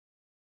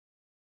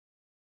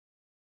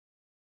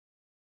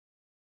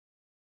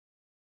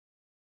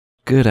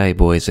Good day,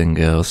 boys and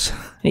girls.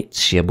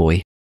 It's your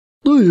boy,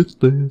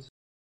 TSDS,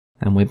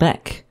 and we're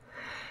back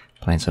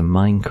playing some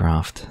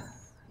Minecraft.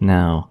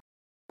 Now,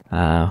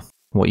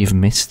 what you've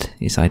missed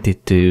is I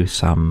did do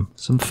some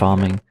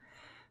farming,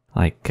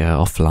 like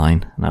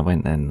offline, and I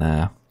went and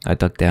I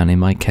dug down in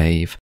my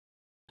cave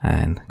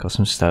and got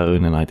some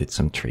stone, and I did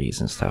some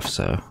trees and stuff.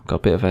 So got a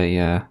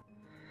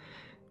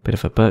bit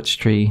of a birch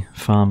tree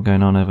farm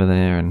going on over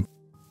there, and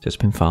just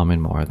been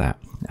farming more of that.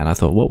 And I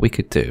thought what we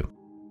could do.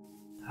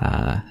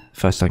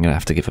 First, I'm going to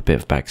have to give a bit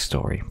of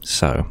backstory.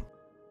 So,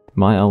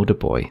 my older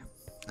boy,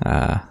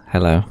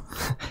 hello,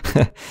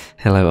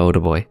 hello, older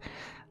boy.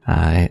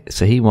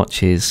 So he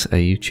watches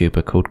a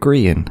YouTuber called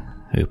Grian,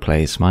 who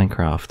plays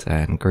Minecraft,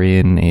 and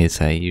Grian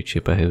is a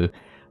YouTuber who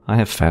I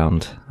have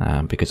found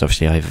because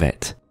obviously I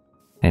vet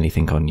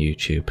anything on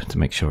YouTube to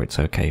make sure it's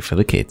okay for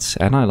the kids.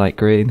 And I like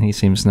Grian. He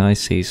seems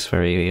nice. He's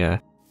very,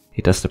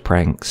 he does the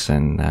pranks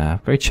and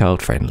very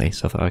child friendly.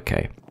 So I thought,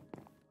 okay.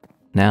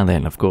 Now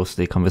then, of course,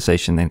 the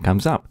conversation then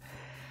comes up.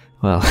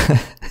 Well,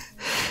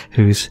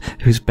 who's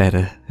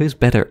better? Who's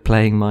better at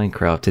playing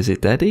Minecraft? Is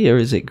it Daddy or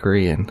is it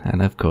Grian?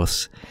 And of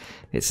course,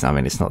 it's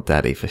not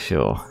Daddy for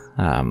sure.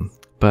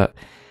 But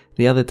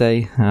the other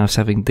day, I was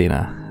having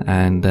dinner,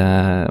 and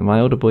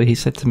my older boy, he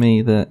said to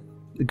me that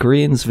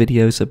Grian's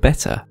videos are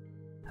better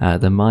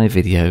than my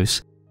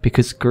videos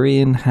because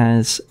Grian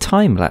has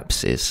time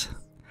lapses.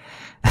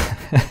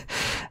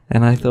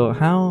 And I thought,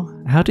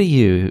 how do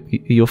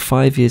you're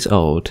 5 years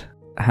old,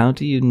 how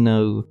do you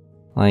know,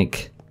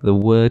 like, the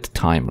word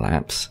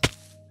time-lapse,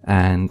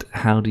 and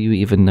how do you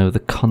even know the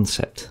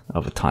concept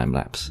of a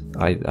time-lapse?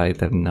 I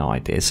have no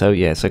idea. So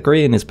yeah, so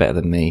Grian is better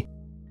than me,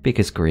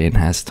 because Grian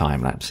has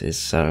time-lapses,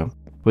 so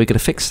we're going to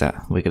fix that.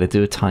 We're going to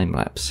do a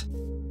time-lapse.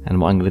 And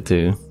what I'm going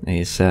to do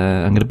is,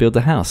 I'm going to build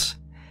the house.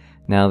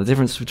 Now, the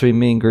difference between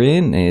me and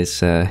Grian is,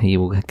 he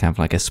will have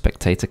like a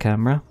spectator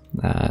camera,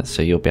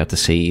 so you'll be able to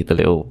see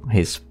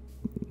his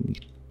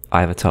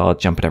avatar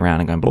jumping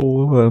around and going blah,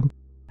 blah, blah,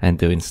 and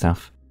doing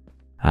stuff.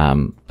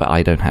 But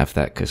I don't have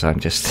that because I'm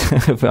just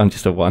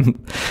a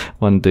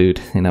one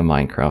dude in a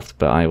Minecraft.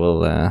 But I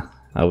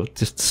will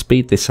just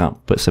speed this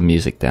up, put some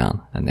music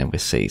down, and then we'll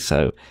see.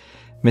 So,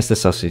 Mr.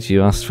 Sausage,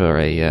 you asked for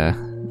a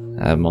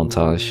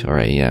montage or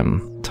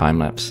a time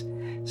lapse.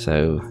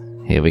 So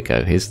here we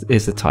go. Here's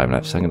the time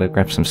lapse. I'm gonna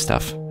grab some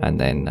stuff, and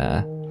then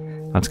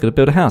I'm just gonna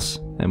build a house,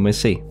 and we'll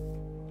see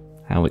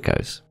how it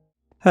goes.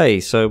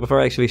 Hey, so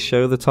before I actually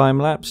show the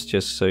time-lapse,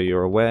 just so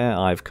you're aware,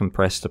 I've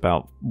compressed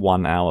about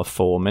 1 hour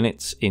 4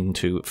 minutes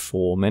into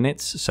 4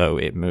 minutes, so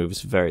it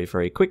moves very,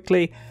 very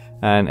quickly,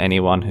 and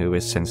anyone who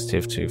is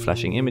sensitive to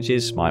flashing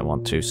images might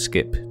want to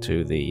skip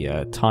to the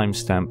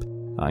timestamp.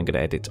 I'm going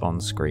to edit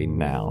on screen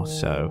now,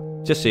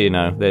 so just so you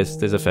know,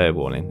 there's a fair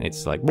warning.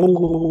 It's like,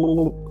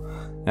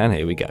 and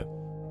here we go.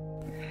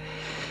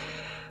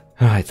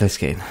 Alright, let's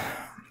get in.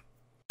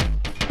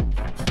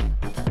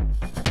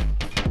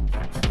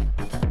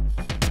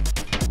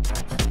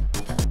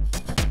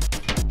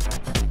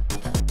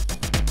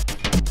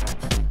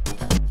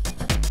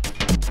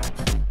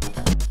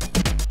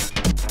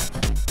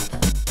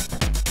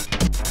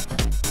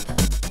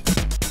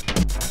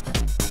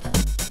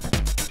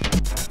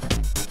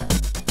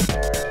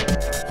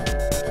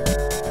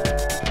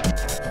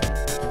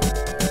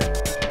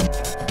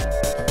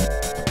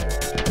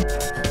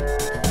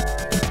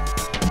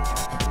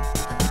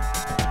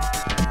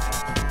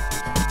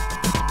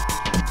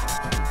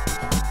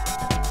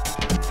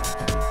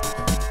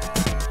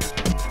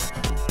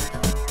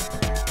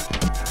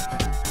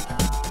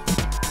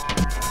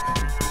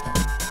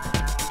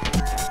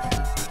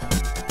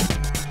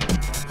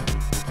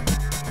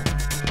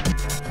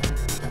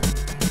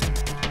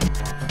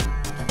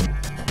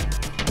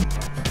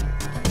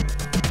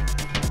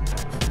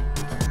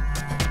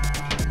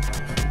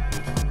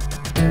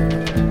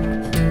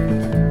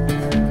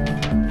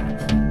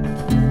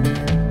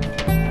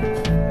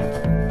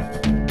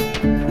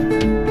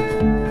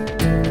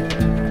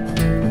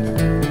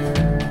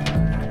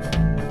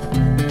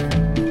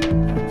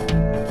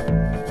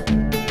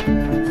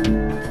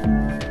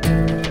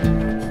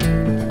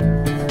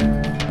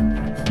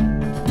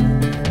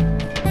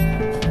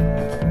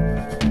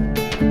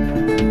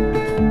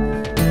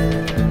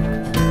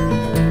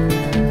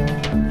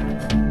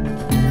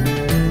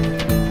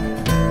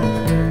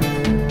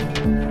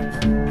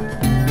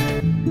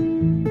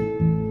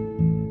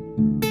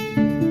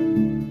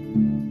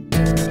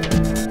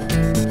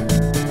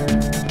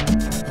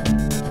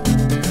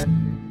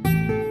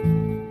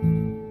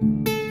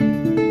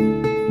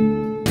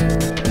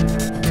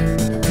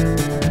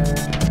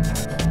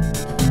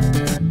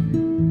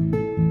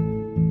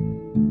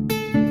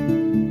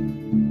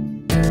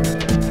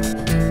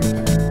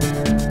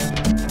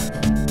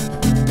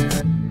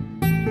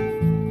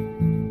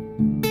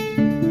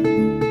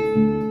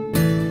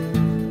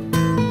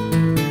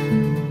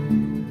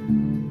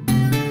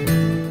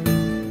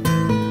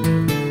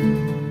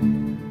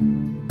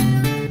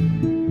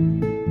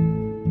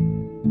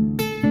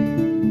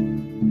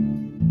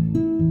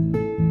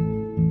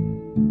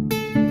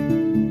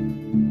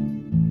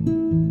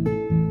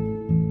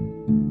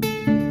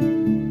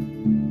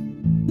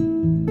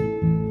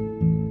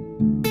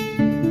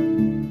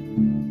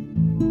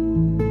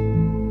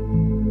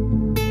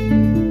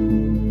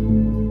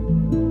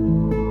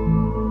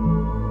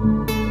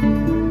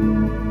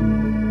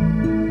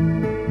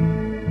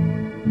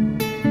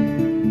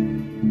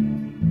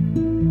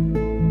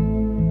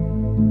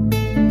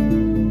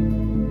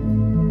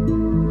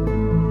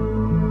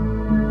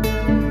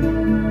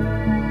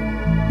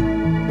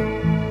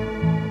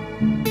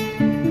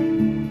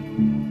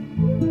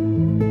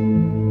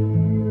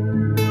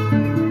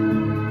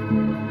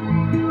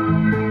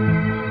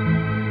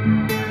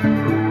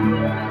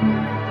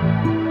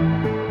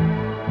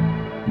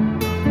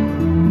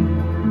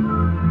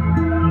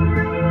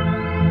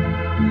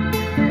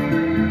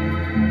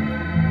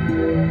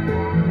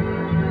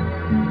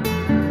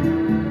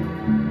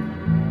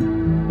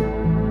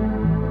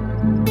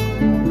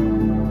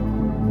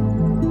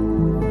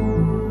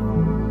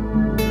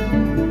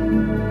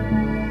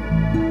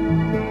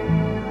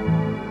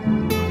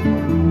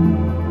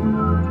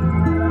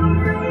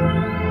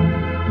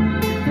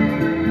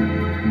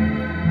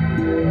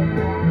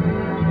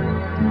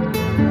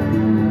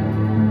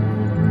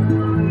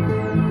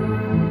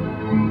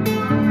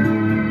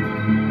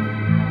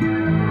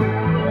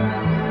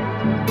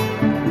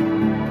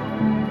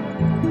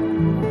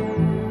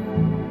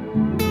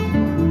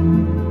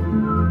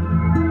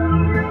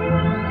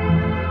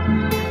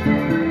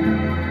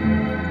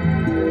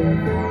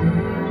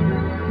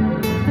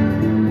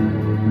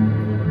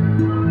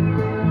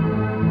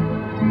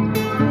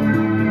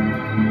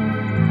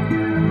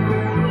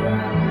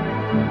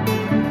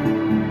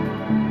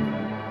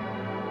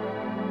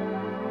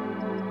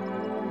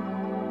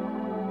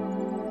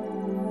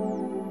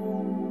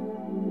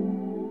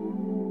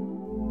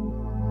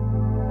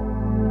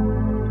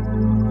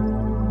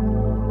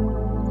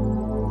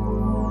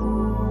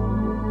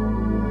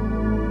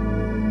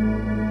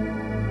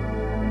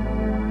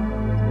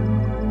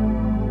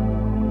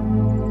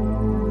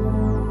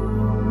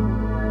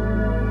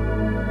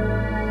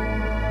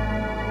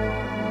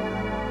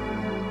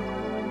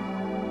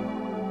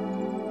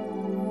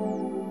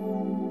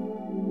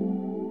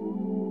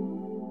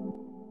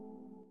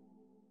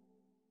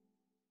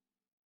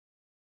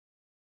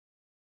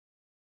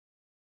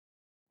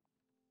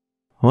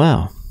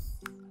 Well,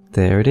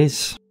 there it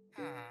is.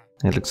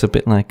 It looks a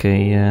bit like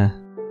a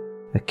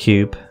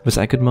cube. Was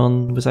that good,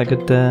 Mon? Was that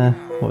good?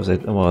 What was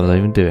it? What was I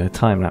even doing? A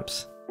time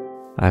lapse.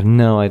 I have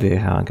no idea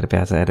how I'm going to be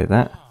able to edit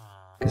that,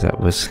 because that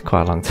was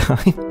quite a long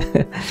time.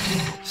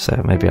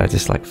 So maybe I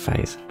just like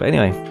phase. But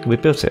anyway, we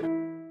built it.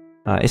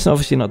 It's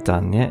obviously not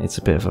done yet. It's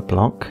a bit of a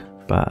block,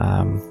 but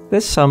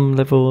there's some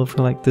level of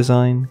like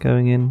design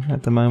going in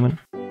at the moment.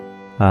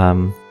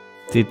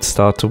 Did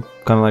start to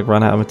kind of like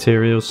run out of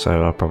materials,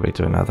 so I'll probably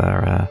do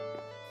another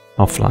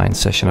offline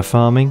session of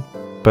farming.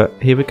 But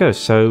here we go.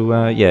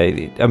 So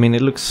yeah, I mean,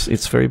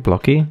 it's very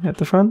blocky at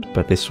the front,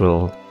 but this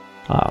will.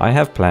 I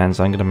have plans.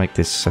 I'm going to make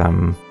this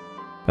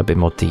a bit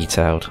more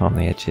detailed on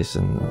the edges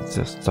and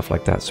stuff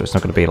like that. So it's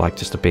not going to be like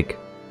just a big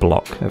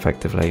block,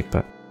 effectively.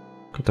 But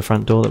got the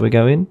front door that we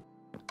go in.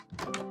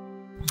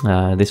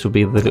 This will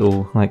be the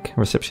little like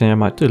reception area. I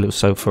might do a little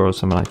sofa or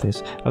something like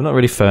this. I've not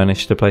really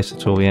furnished the place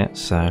at all yet,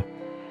 so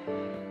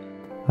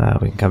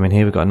we can come in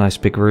here. We've got a nice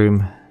big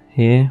room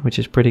here, which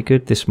is pretty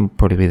good. This will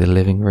probably be the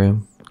living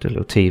room. Do a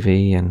little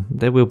TV, and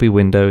there will be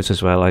windows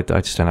as well. I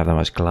just don't have that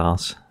much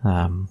glass.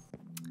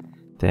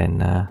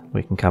 Then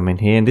we can come in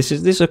here, and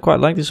this I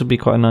quite like. This would be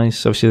quite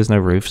nice. Obviously, there's no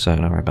roof, so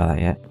don't worry about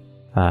that yet.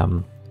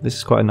 This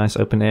is quite a nice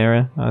open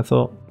area, I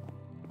thought.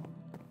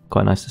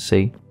 Quite nice to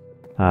see.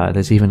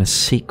 There's even a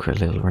secret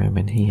little room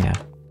in here.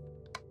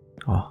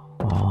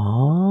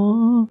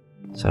 Oh.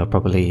 So I'll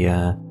probably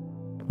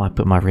might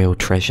put my real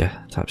treasure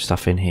type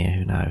stuff in here.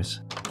 Who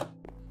knows?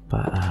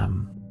 But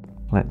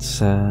let's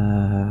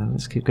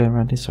keep going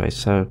around this way.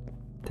 So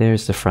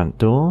there's the front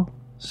door.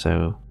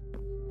 So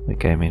we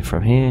came in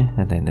from here,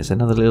 and then there's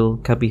another little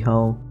cubby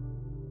hole,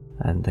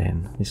 and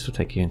then this will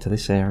take you into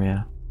this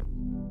area.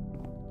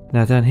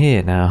 Now down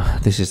here,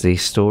 this is the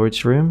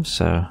storage room,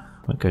 so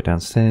we'll go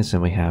downstairs,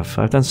 and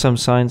I've done some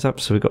signs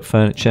up, so we've got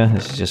furniture.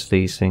 This is just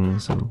these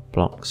things, and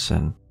blocks,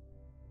 and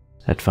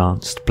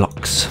advanced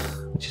blocks,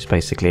 which is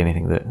basically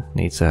anything that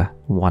needs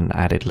one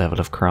added level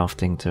of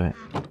crafting to it.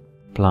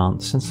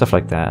 Plants and stuff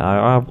like that.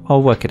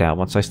 I'll work it out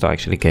once I start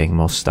actually getting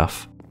more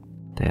stuff.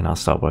 Then I'll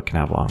start working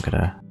out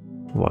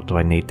what do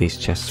I need these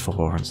chests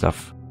for and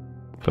stuff.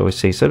 But we'll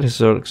see. So this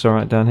looks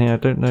alright down here. I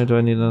don't know, do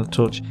I need another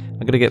torch? I'm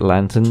going to get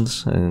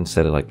lanterns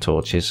instead of like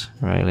torches,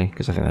 really,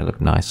 because I think they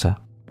look nicer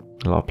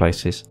in a lot of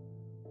places.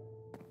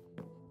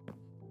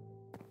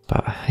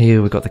 But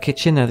here we've got the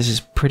kitchen. Now this is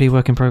pretty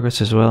work in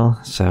progress as well.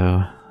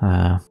 So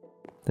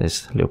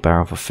there's a little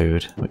barrel for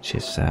food, which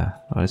is,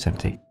 it's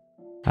empty.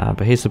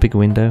 But here's the big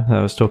window that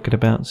I was talking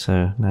about.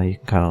 So now you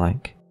can kind of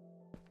like,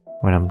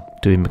 when I'm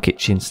doing my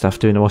kitchen stuff,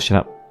 doing the washing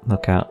up,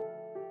 look out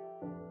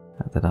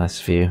at the nice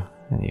view,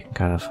 and you can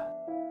kind of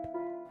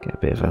get a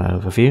bit of an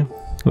overview,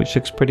 which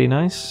looks pretty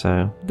nice.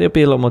 So there'll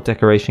be a lot more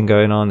decoration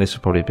going on. This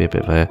will probably be a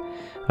bit of a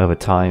over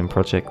time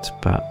project,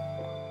 but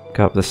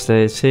go up the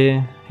stairs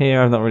here.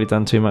 Here I've not really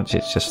done too much.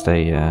 It's just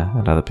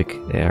another big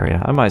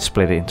area. I might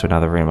split it into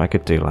another room. I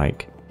could do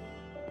like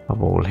a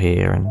wall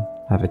here and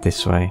have it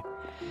this way,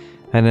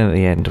 and then at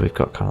the end we've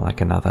got kind of like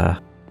another.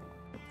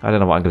 I don't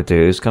know what I'm going to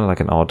do. It's kind of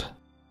like an odd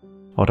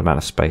amount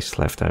of space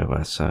left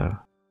over. So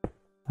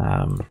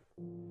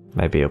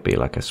maybe it'll be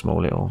like a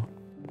small little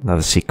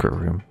another secret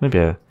room.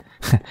 Maybe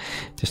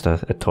just a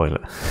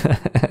toilet.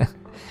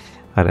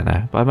 I don't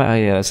know. But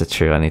yeah, that's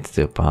true. I need to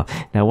do a bath.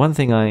 Now, one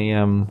thing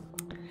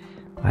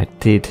I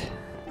did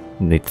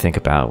need to think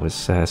about was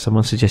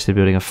someone suggested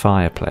building a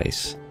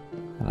fireplace.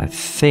 And I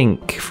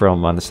think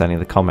from understanding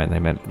the comment they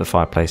meant the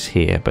fireplace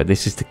here, but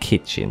this is the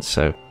kitchen,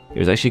 so it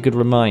was actually a good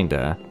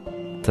reminder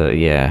that,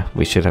 yeah,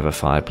 we should have a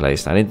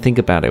fireplace. I didn't think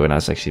about it when I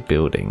was actually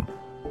building,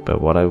 but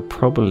what I would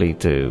probably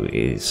do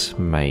is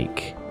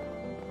make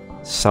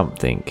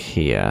something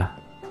here,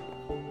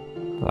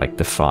 like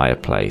the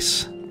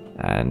fireplace,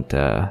 and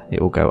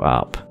it will go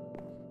up,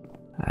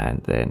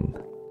 and then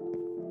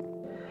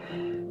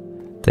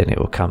it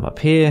will come up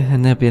here,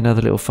 and there'll be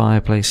another little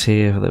fireplace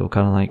here that will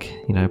kind of like,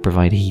 you know,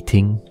 provide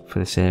heating for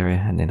this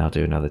area, and then I'll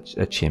do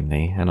a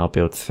chimney, and I'll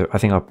build, I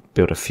think I'll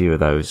build a few of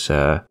those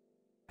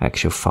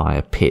actual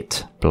fire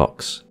pit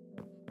blocks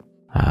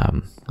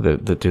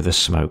that do the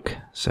smoke,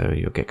 so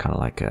you'll get kind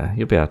of like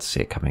you'll be able to see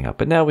it coming up.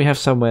 But now we have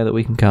somewhere that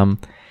we can come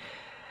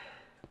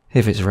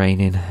if it's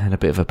raining, and a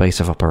bit of a base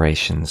of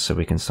operations, so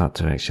we can start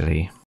to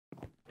actually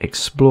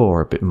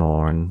explore a bit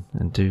more and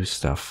do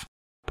stuff.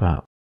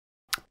 But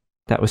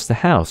that was the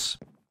house.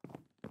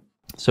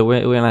 So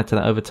we'll add to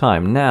that over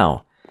time.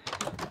 Now,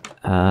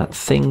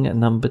 thing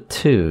number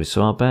 2.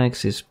 So our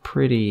bags is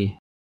pretty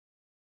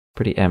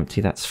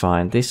empty. That's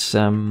fine. This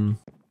I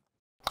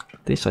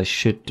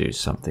should do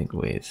something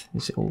with.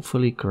 Is it all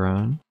fully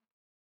grown?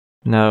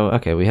 No.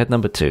 Okay, we had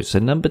number 2. So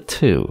number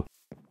 2.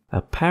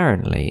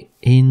 Apparently,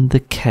 in the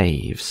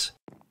caves,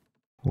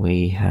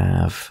 we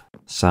have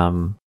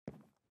some,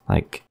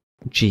 like,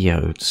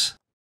 geodes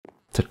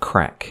to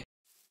crack.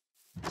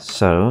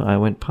 So, I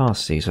went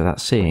past these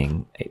without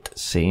seeing, it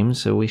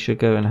seems, so we should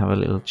go and have a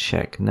little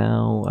check.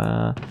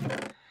 Now,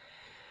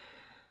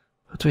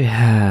 what do we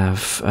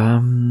have?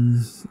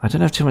 I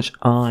don't have too much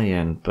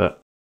iron,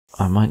 but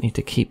I might need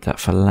to keep that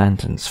for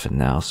lanterns for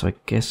now, so I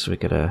guess we're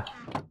gonna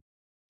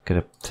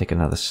take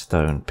another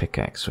stone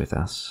pickaxe with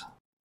us.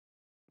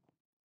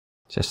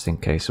 Just in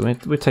case.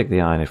 We'll take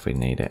the iron if we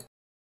need it.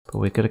 But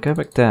we're gonna go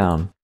back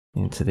down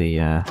into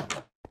the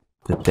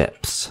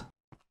depths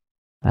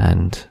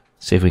and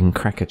see if we can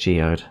crack a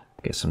geode,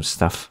 get some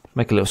stuff,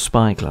 make a little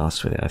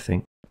spyglass with it, I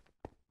think.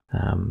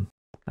 And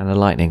a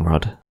lightning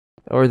rod.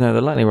 Or no,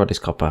 the lightning rod is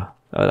copper.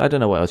 I don't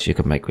know what else you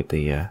could make with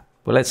the...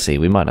 well, let's see.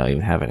 We might not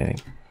even have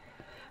anything.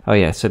 Oh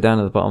yeah, so down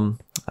at the bottom,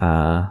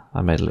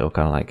 I made a little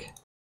kind of like...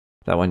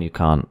 That one you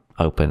can't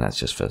open, that's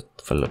just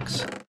for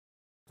looks.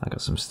 I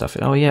got some stuff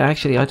in. Oh yeah,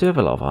 actually, I do have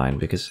a lot of iron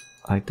because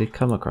I did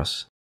come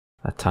across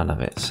a ton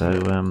of it. So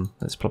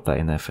let's plop that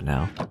in there for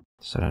now,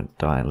 so I don't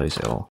die and lose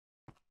it all.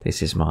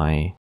 This is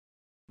my...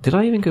 Did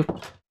I even go...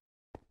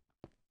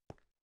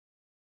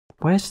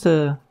 Where's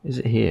the... Is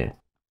it here?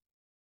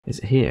 Is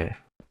it here?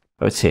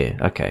 Oh, it's here.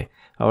 Okay.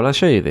 Oh, well, I'll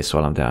show you this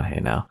while I'm down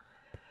here now.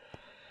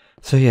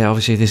 So yeah,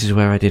 obviously this is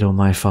where I did all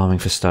my farming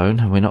for stone,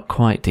 and we're not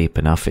quite deep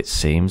enough, it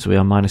seems. We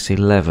are minus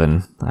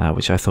 11,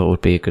 which I thought would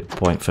be a good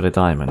point for the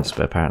diamonds,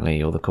 but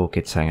apparently all the cool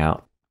kids hang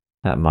out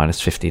at minus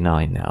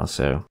 59 now,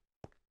 so...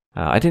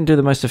 I didn't do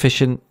the most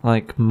efficient,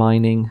 like,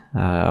 mining.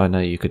 I know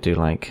you could do,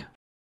 like,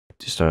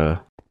 just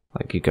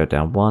like you go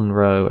down one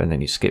row, and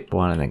then you skip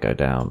one, and then go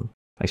down...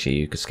 Actually,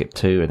 you could skip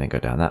two, and then go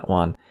down that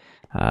one,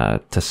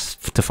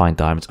 to find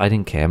diamonds. I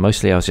didn't care.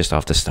 Mostly I was just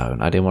after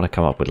stone. I didn't want to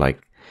come up with,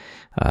 like...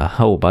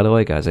 oh, by the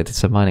way, guys, I did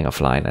some mining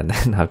offline, and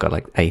then I've got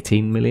like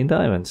 18 million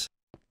diamonds.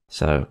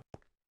 So,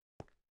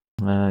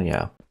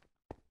 yeah.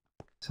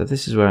 So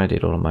this is where I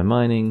did all of my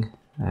mining,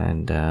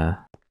 and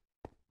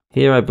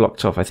here I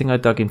blocked off. I think I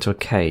dug into a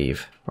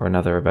cave or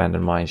another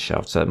abandoned mine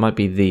shaft. So it might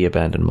be the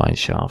abandoned mine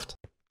shaft,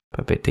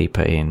 but a bit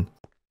deeper in.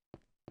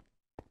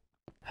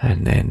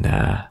 And then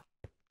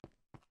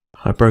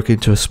I broke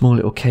into a small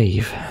little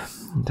cave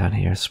down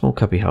here, a small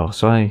cubby hole.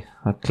 So I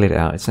cleared it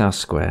out. It's now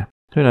square.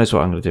 Who knows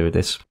what I'm going to do with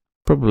this?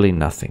 Probably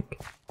nothing.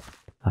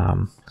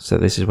 So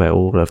this is where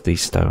all of the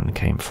stone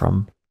came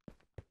from.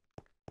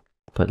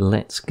 But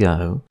let's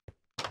go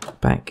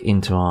back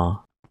into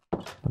our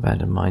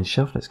abandoned mine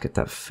shaft. Let's get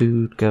that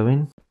food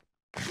going.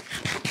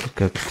 We'll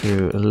go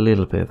through a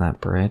little bit of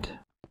that bread.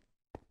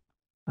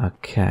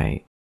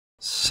 Okay,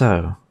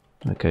 so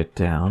I'll go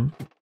down.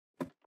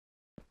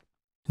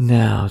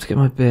 Now, to get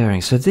my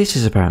bearings. So this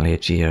is apparently a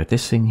geode,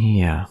 this thing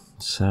here.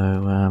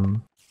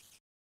 So,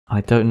 I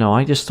don't know.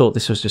 I just thought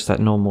this was just that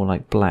normal,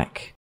 like,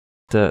 black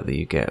dirt that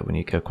you get when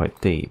you go quite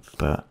deep.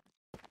 But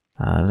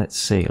let's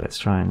see. Let's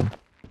try and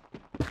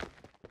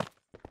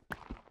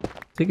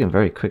dig in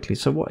very quickly.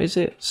 So what is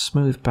it?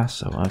 Smooth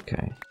basalt.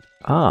 Okay.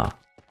 Ah.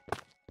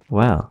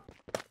 Well.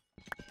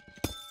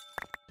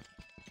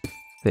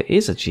 There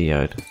is a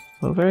geode.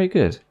 Well, very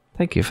good.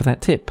 Thank you for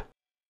that tip.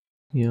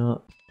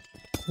 You're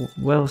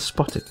well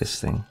spotted, this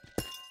thing.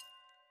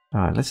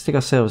 Alright, let's dig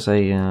ourselves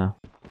a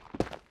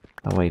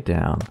way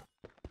down.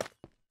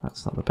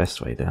 That's not the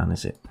best way down,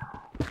 is it?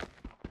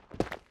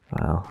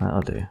 Well,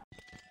 that'll do.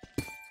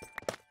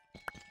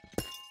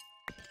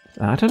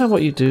 I don't know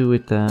what you do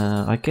with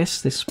I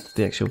guess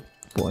the actual...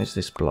 What is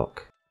this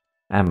block?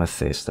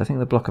 Amethyst. I think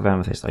the block of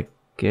amethyst, I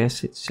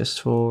guess it's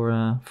just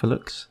for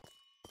looks.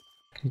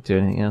 Can you do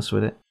anything else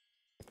with it?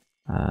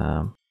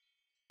 But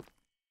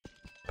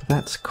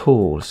that's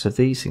cool. So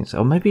these things...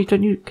 Oh, maybe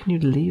can you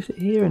leave it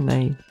here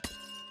and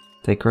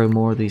they grow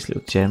more of these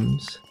little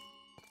gems?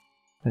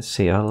 Let's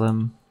see,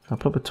 I'll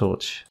pop a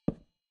torch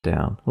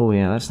down. Oh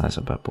yeah, that's nice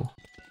and purple.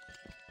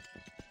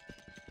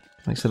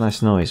 Makes a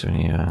nice noise when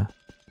you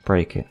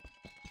break it.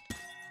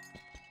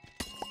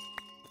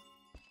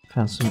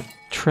 Found some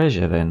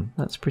treasure then.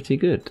 That's pretty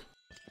good.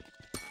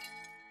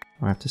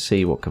 We'll have to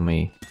see what can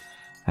we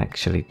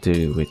actually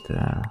do with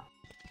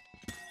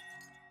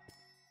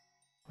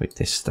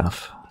this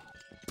stuff.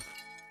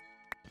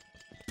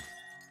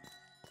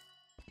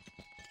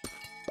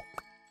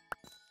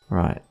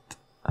 Right.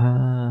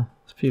 A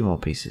few more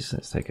pieces.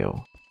 Let's take it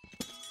all.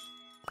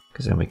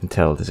 Because then we can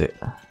tell, does it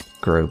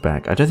grow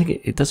back? I don't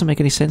think it doesn't make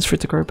any sense for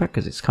it to grow back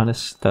because it's kind of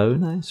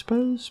stone, I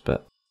suppose.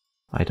 But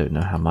I don't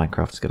know how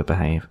Minecraft's going to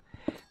behave.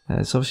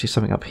 There's obviously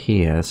something up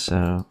here,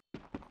 so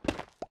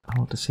I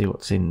want to see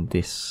what's in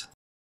this.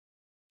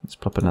 Let's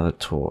pop another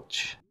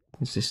torch.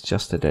 Is this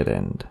just a dead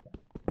end?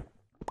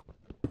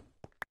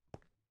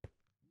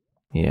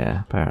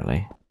 Yeah,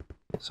 apparently.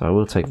 So I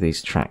will take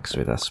these tracks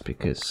with us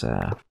because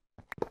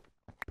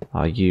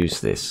I'll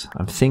use this.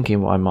 I'm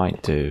thinking what I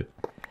might do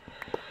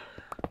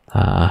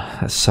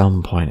at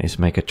some point is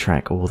make a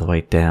track all the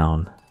way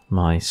down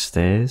my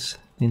stairs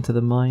into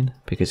the mine,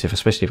 because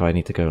especially if I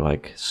need to go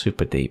like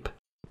super deep,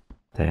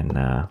 then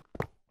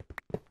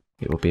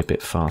it will be a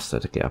bit faster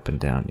to get up and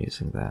down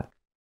using that.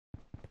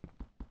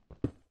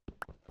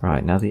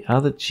 Right, now the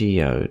other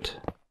geode,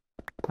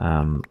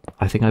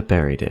 I think I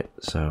buried it,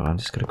 so I'm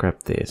just going to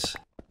grab this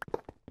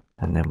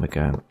and then we're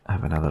going to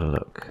have another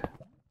look.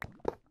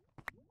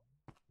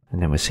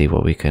 And then we'll see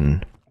what we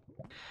can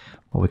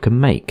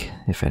make,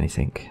 if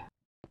anything.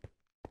 I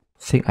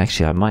think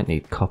actually I might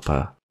need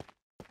copper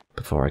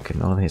before I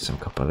can... Oh, here's some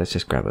copper. Let's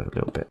just grab a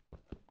little bit.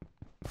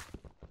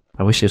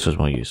 I wish this was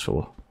more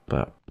useful,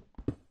 but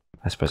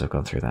I suppose I've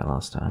gone through that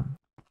last time.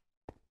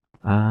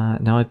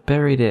 Now I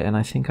buried it, and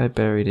I think I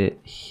buried it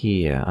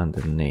here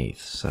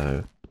underneath,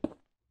 so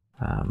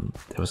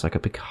there was like a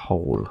big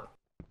hole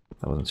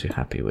I wasn't too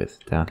happy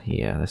with down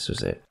here. This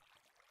was it.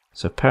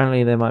 So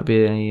apparently there might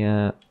be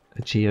a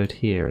geode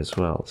here as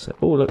well. So,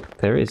 oh look,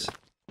 there is.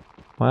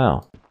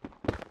 Wow.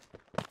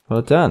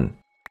 Well done.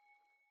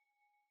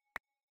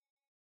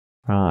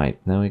 Right,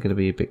 now we're going to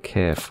be a bit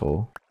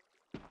careful.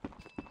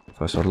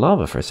 If I saw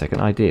lava for a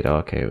second, I did. Oh,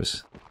 okay, it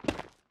was...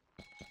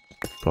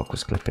 block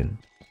was clipping.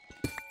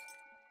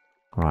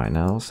 Right,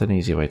 now what's an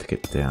easy way to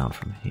get down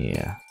from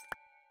here?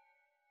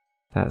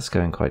 That's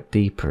going quite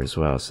deeper as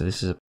well, so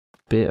this is a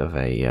bit of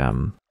a...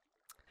 how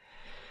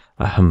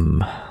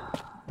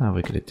are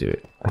we going to do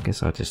it? I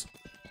guess I'll just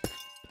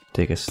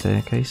dig a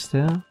staircase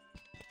down.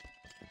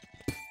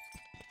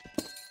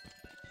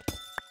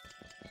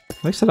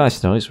 Makes a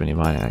nice noise when you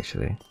mine it,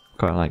 actually.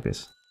 Quite like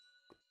this.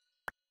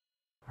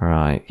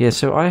 Right, yeah,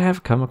 so I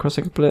have come across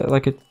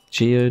like a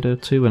geode or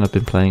two when I've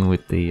been playing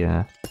with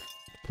the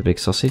big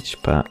sausage,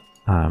 but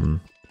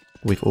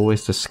we've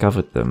always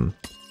discovered them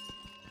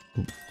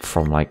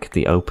from like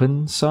the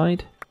open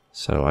side,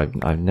 so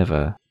I've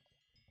never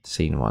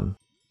seen one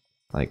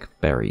like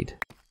buried.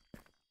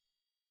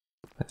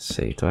 Let's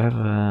see, do I have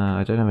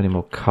I don't have any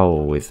more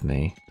coal with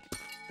me.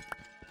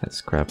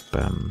 Let's grab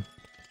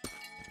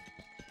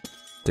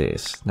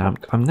this. Now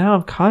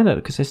I'm kind of,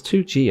 because there's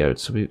 2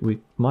 geodes, so we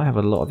might have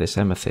a lot of this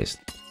amethyst.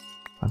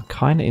 I'm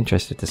kind of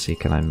interested to see,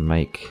 can I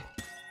make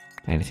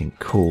anything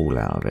cool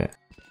out of it,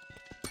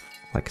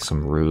 like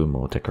some room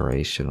or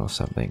decoration or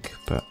something.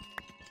 But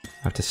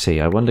I have to see.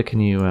 I wonder, can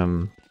you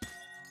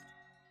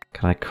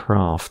can I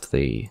craft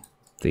these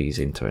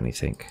into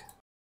anything?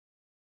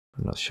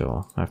 I'm not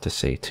sure. I have to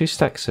see. 2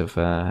 stacks of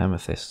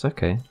amethyst.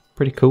 Okay,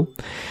 pretty cool.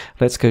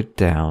 Let's go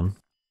down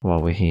while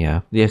we're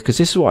here. Yeah, because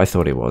this is what I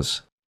thought it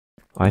was.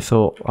 I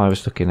thought I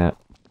was looking at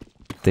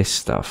this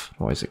stuff.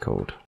 What is it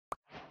called?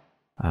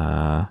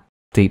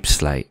 Deep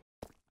slate.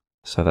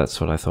 So that's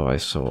what I thought I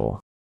saw.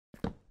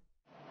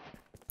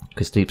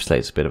 Because deep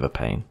slate's a bit of a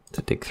pain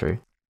to dig through.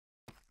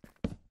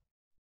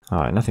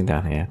 Alright, nothing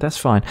down here. That's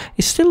fine.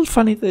 It's still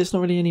funny that there's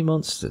not really any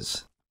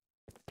monsters.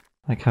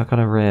 Like how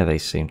kind of rare they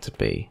seem to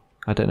be.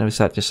 I don't know, is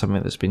that just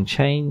something that's been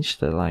changed?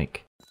 That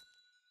like...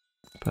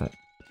 But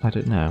I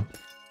don't know.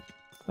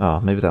 Oh,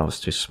 maybe that was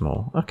too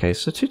small. Okay,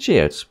 so 2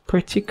 geodes.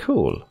 Pretty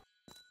cool.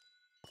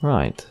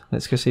 Right,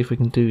 let's go see if we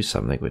can do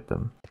something with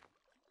them.